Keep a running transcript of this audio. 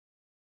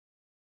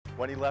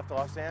When he left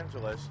Los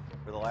Angeles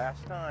for the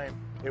last time,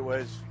 it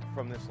was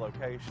from this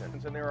location.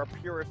 And there are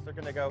purists that are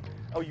going to go,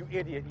 oh, you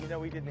idiot, you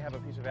know he didn't have a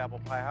piece of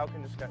apple pie. How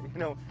can this guy, you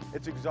know,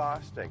 it's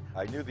exhausting.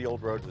 I knew the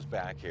old road was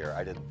back here.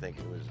 I didn't think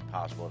it was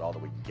possible at all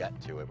that we'd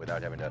get to it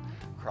without having to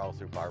crawl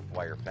through barbed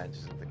wire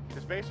fences and things.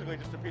 It's basically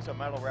just a piece of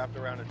metal wrapped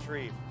around a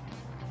tree.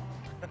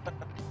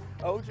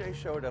 OJ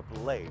showed up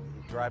late,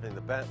 driving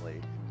the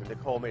Bentley, but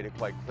Nicole made it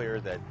quite clear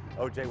that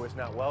OJ was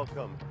not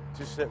welcome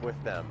to sit with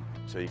them.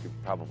 So you could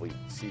probably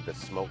see the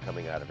smoke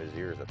coming out of his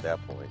ears at that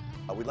point.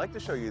 We'd like to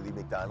show you the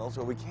McDonald's,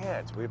 but we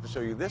can't. We have to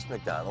show you this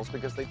McDonald's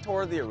because they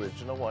tore the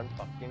original one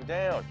fucking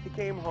down. He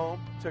came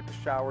home, took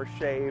a shower,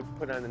 shaved,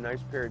 put on a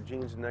nice pair of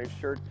jeans, a nice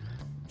shirt,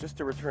 just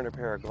to return a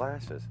pair of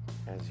glasses,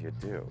 as you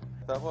do.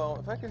 I thought, well,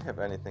 if I could have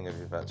anything of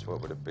Yvette's,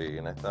 what would it be?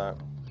 And I thought,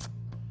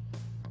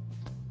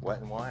 Wet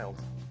and Wild.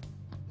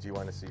 Do you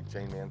want to see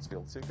Jane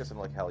Mansfield's suitcase? I'm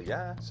like, hell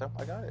yeah, so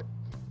I got it.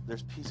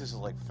 There's pieces of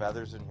like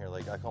feathers in here,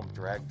 like I call them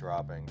drag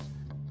droppings.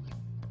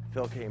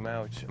 Phil came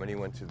out when he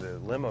went to the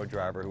limo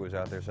driver who was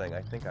out there saying,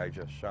 I think I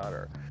just shot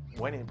her.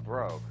 When it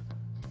broke,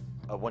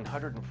 a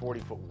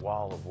 140-foot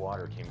wall of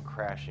water came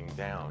crashing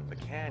down the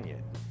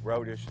canyon.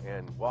 Rodish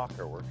and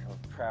Walker were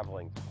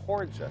traveling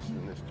towards us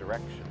in this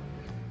direction.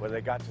 When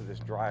they got to this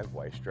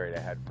driveway straight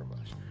ahead from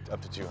us,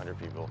 up to 200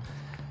 people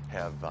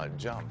have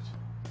jumped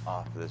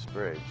off this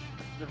bridge.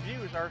 The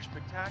views are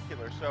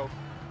spectacular, so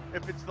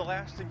if it's the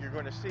last thing you're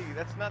going to see,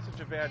 that's not such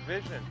a bad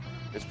vision.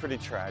 It's pretty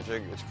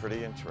tragic, it's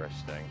pretty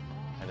interesting,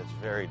 and it's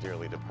very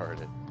dearly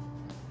departed.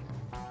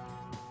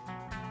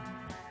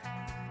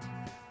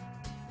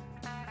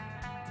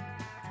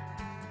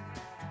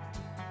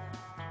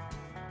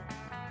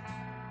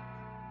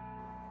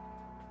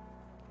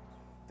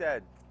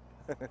 Dead.